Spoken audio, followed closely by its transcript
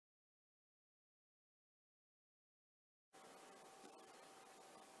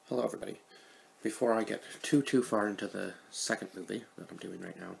Hello everybody. Before I get too far into the second movie that I'm doing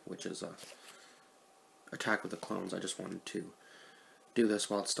right now, which is Attack of the Clones, I just wanted to do this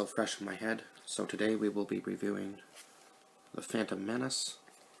while it's still fresh in my head. So today we will be reviewing The Phantom Menace.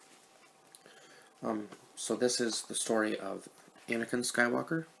 So this is the story of Anakin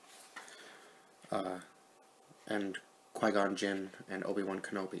Skywalker, and Qui-Gon Jinn and Obi-Wan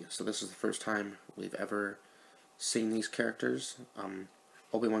Kenobi. So this is the first time we've ever seen these characters.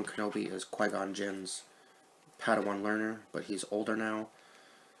 Obi-Wan Kenobi is Qui-Gon Jinn's Padawan learner, but he's older now,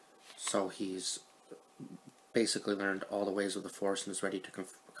 so he's basically learned all the ways of the Force and is ready to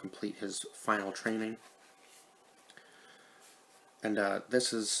complete his final training. And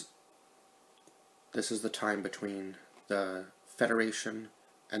this is the time between the Federation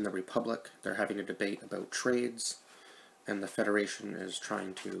and the Republic. They're having a debate about trades, and the Federation is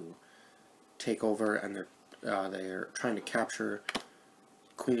trying to take over, and they're trying to capture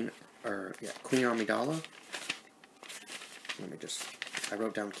Queen Amidala. I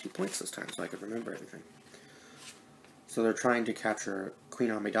wrote down key points this time so I could remember everything. So they're trying to capture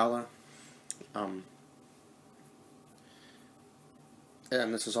Queen Amidala, and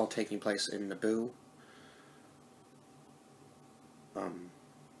this is all taking place in Naboo.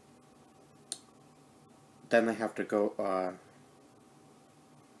 Then they have to go,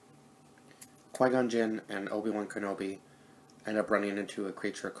 Qui-Gon Jinn and Obi-Wan Kenobi end up running into a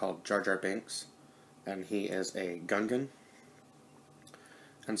creature called Jar Jar Binks, and he is a Gungan,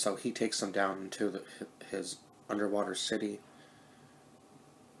 and so he takes them down into his underwater city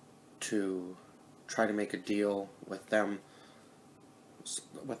to try to make a deal with them,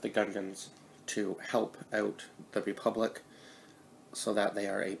 with the Gungans, to help out the Republic so that they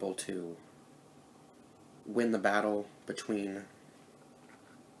are able to win the battle between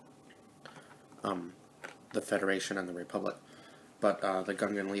the Federation and the Republic. But the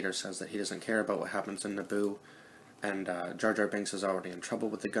Gungan leader says that he doesn't care about what happens in Naboo, and Jar Jar Binks is already in trouble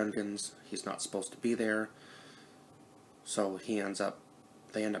with the Gungans. He's not supposed to be there, so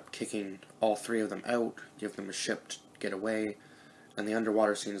they end up kicking all three of them out, give them a ship to get away, and the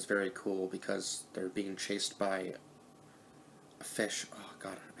underwater scene is very cool because they're being chased by a fish. Oh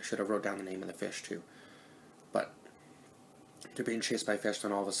god, I should have wrote down the name of the fish too. But they're being chased by fish,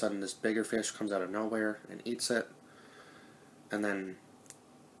 then all of a sudden this bigger fish comes out of nowhere and eats it. And then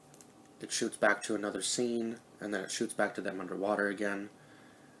it shoots back to another scene, and then it shoots back to them underwater again,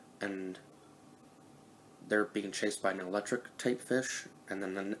 and they're being chased by an electric type fish, and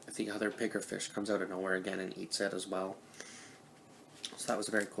then the other bigger fish comes out of nowhere again and eats it as well. So that was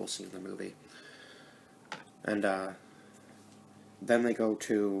a very cool scene in the movie. And then they go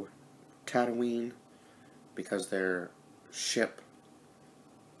to Tatooine because their ship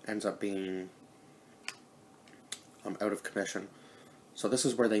ends up being out of commission. So this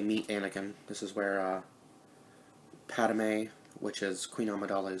is where they meet Anakin. This is where Padme, which is Queen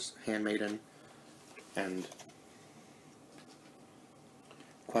Amidala's handmaiden, and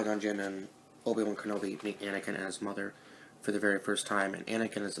Qui-Gon Jinn and Obi-Wan Kenobi meet Anakin and his mother for the very first time. And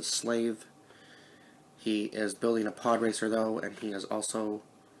Anakin is a slave. He is building a pod racer though, and he is also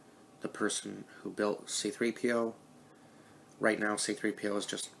the person who built C-3PO. Right now, C-3PO is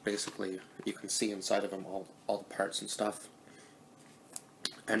just basically, you can see inside of him all the parts and stuff.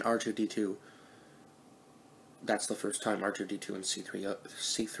 And R2-D2, that's the first time R2-D2 and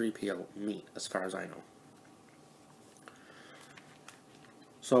C-3PO meet, as far as I know.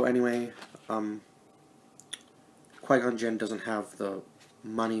 So anyway, Qui-Gon Jinn doesn't have the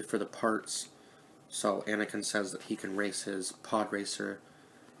money for the parts, so Anakin says that he can race his pod racer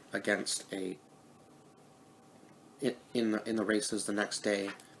against in the races the next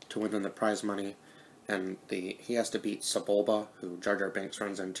day to win them the prize money, and he has to beat Sebulba, who Jar Jar Binks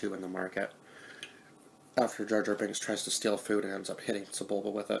runs into in the market after Jar Jar Binks tries to steal food and ends up hitting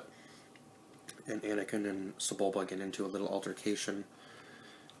Sebulba with it, and Anakin and Sebulba get into a little altercation.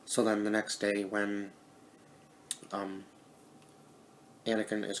 So then the next day, when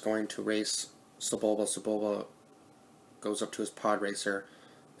Anakin is going to race Sebulba goes up to his pod racer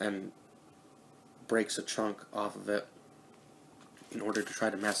and breaks a chunk off of it in order to try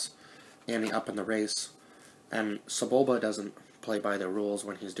to mess Annie up in the race. And Sebulba doesn't play by the rules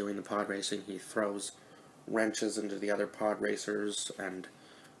when he's doing the pod racing. He throws wrenches into the other pod racers and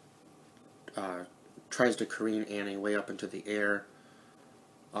tries to careen Annie way up into the air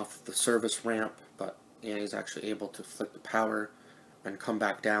off the service ramp, but Annie's actually able to flip the power and come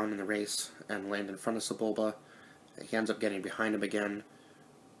back down in the race and land in front of Sebulba. He ends up getting behind him again,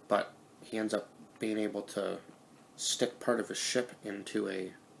 but he ends up being able to stick part of his ship into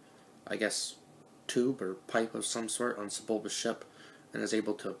a, I guess, tube or pipe of some sort on Sebulba's ship, and is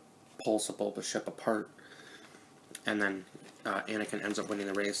able to pull Sebulba's ship apart. And then Anakin ends up winning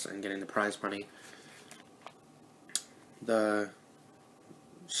the race and getting the prize money. The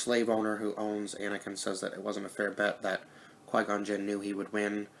slave owner who owns Anakin says that it wasn't a fair bet, that Qui-Gon Jinn knew he would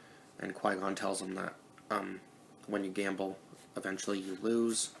win, and Qui-Gon tells him that when you gamble, eventually you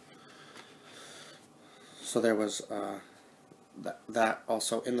lose. So there was that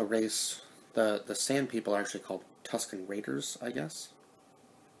also in the race. The Sand People are actually called Tusken Raiders, I guess.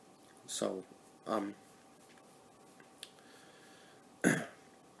 So,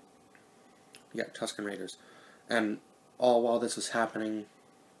 yeah, Tusken Raiders. And all while this is happening,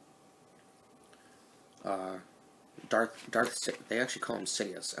 they actually call him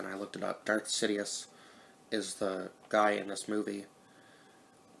Sidious, and I looked it up. Darth Sidious is the guy in this movie.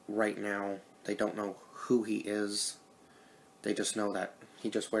 Right now, they don't know who he is. They just know that he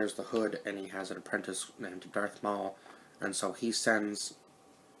just wears the hood, and he has an apprentice named Darth Maul, and so he sends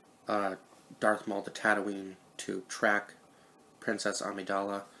Darth Maul to Tatooine to track Princess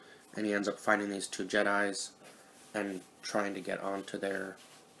Amidala, and he ends up finding these two Jedis and trying to get onto their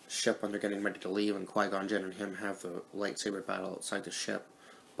ship when they're getting ready to leave, and Qui-Gon Jinn and him have the lightsaber battle outside the ship,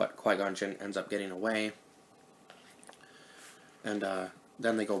 but Qui-Gon Jinn ends up getting away, and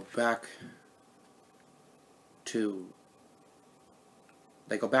then they go back to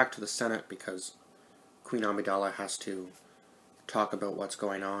the Senate because Queen Amidala has to talk about what's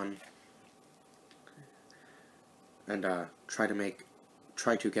going on and try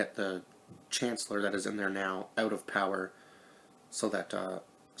to get the Chancellor that is in there now out of power, so that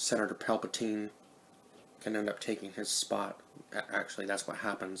Senator Palpatine can end up taking his spot. Actually, that's what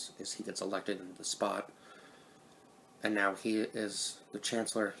happens, is he gets elected into the spot, and now he is the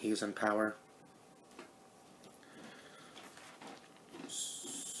Chancellor, he's in power.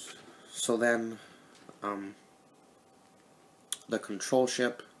 So then, the control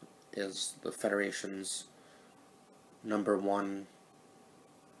ship is the Federation's #1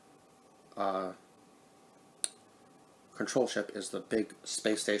 control ship, is the big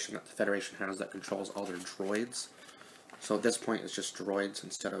space station that the Federation has that controls all their droids. So at this point it's just droids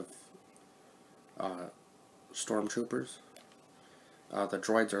instead of stormtroopers. The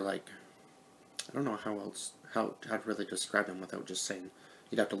droids are like, I don't know how to really describe them without just saying.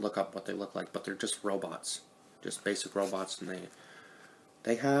 You'd have to look up what they look like, but they're just robots, just basic robots, and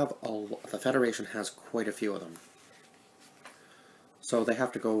they have the Federation has quite a few of them. So they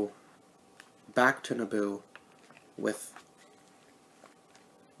have to go back to Naboo with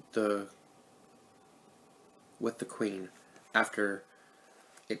the Queen, after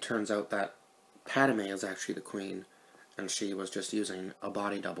it turns out that Padme is actually the Queen, and she was just using a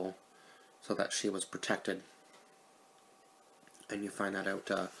body double so that she was protected. And you find that out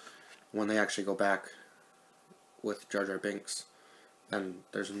when they actually go back with Jar Jar Binks, and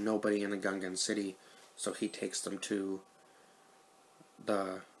there's nobody in the Gungan city, so he takes them to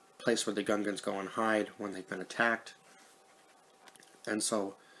the place where the Gungans go and hide when they've been attacked. And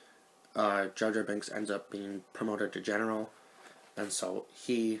so Jar Jar Binks ends up being promoted to general, and so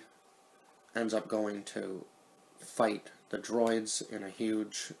he ends up going to fight the droids in a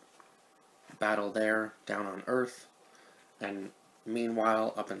huge battle there down on Earth. And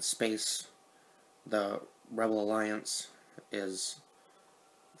meanwhile, up in space, the Rebel Alliance is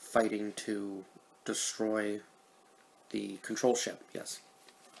fighting to destroy the control ship, yes.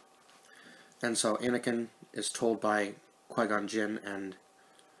 And so Anakin is told by Qui-Gon Jinn and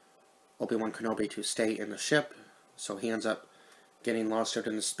Obi-Wan Kenobi to stay in the ship, so he ends up getting lost out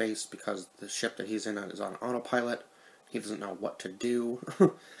into space because the ship that he's in is on autopilot. He doesn't know what to do.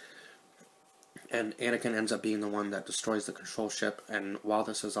 And Anakin ends up being the one that destroys the control ship, and while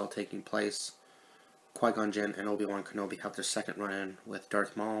this is all taking place, Qui-Gon Jinn and Obi-Wan Kenobi have their second run-in with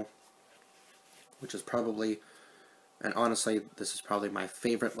Darth Maul, which is probably, and honestly, this is probably my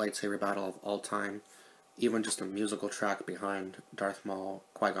favorite lightsaber battle of all time. Even just the musical track behind Darth Maul,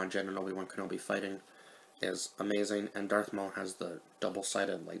 Qui-Gon Jinn, and Obi-Wan Kenobi fighting is amazing, and Darth Maul has the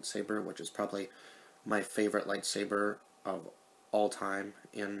double-sided lightsaber, which is probably my favorite lightsaber of all time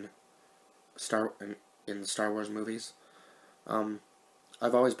in Star Wars movies.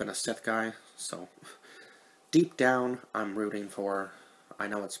 I've always been a Sith guy, so deep down I'm rooting for, I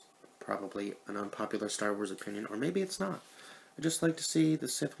know it's probably an unpopular Star Wars opinion, or maybe it's not. I just like to see the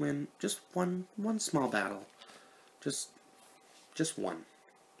Sith win just one small battle. Just one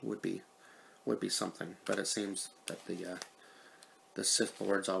would be something, but it seems that the Sith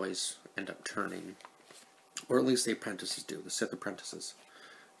Lords always end up turning, or at least the apprentices do, the Sith apprentices.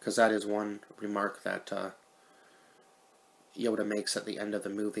 Because that is one remark that Yoda makes at the end of the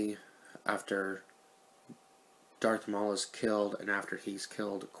movie, after Darth Maul is killed, and after he's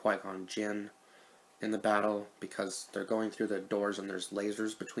killed, Qui-Gon Jinn in the battle, because they're going through the doors and there's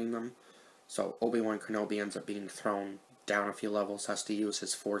lasers between them. So Obi-Wan Kenobi ends up being thrown down a few levels, has to use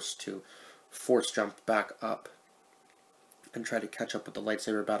his force to force jump back up and try to catch up with the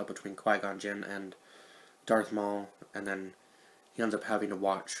lightsaber battle between Qui-Gon Jinn and Darth Maul, and then he ends up having to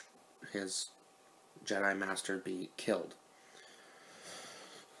watch his Jedi Master be killed.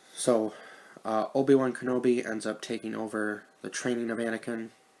 So, Obi-Wan Kenobi ends up taking over the training of Anakin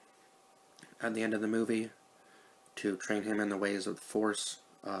at the end of the movie to train him in the ways of the Force.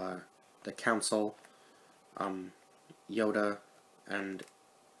 The Council, Yoda, and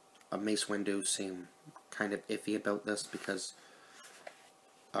Mace Windu seem kind of iffy about this because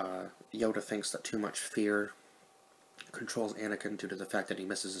Yoda thinks that too much fear controls Anakin due to the fact that he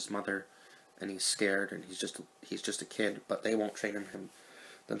misses his mother and he's scared and he's just a kid, but they won't train him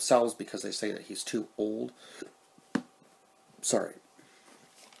themselves because they say that he's too old. Sorry.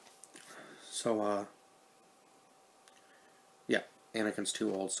 So, yeah, Anakin's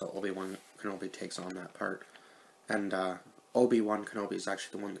too old, so Obi-Wan Kenobi takes on that part. And Obi-Wan Kenobi is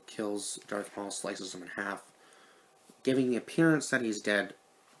actually the one that kills Darth Maul, slices him in half, giving the appearance that he's dead.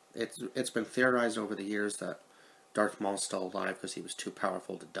 It's been theorized over the years that Darth Maul's still alive because he was too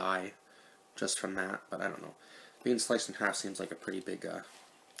powerful to die just from that, but I don't know. Being sliced in half seems like a pretty big...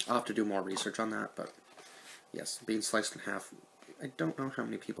 I'll have to do more research on that, but yes, being sliced in half, I don't know how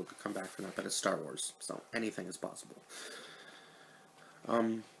many people could come back from that, but it's Star Wars, so anything is possible.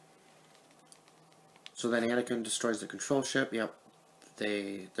 So then Anakin destroys the control ship. Yep,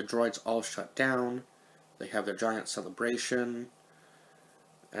 the droids all shut down. They have their giant celebration,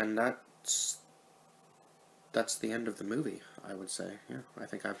 and that's the end of the movie, I would say. Yeah, I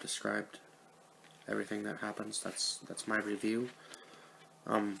think I've described everything that happens. That's my review.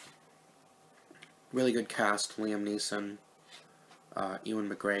 Really good cast: Liam Neeson, Ewan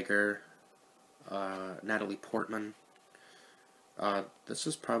McGregor, Natalie Portman. This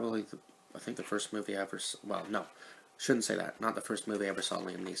is probably I think the first movie I ever... Well, no, shouldn't say that. Not the first movie I ever saw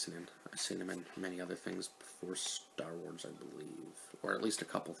Liam Neeson in. I've seen him in many other things before Star Wars, I believe. Or at least a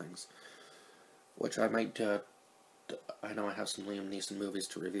couple things. Which I might... I know I have some Liam Neeson movies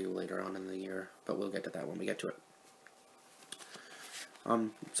to review later on in the year, but we'll get to that when we get to it.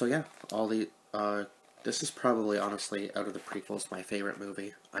 So yeah, this is probably, honestly, out of the prequels, my favorite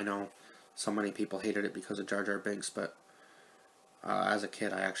movie. I know so many people hated it because of Jar Jar Binks, but as a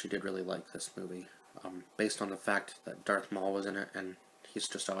kid, I actually did really like this movie, based on the fact that Darth Maul was in it, and he's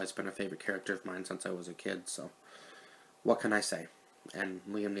just always been a favorite character of mine since I was a kid, so what can I say? And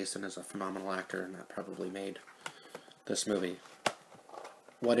Liam Neeson is a phenomenal actor, and that probably made this movie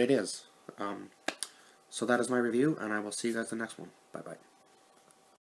what it is. So that is my review, and I will see you guys in the next one. Bye-bye.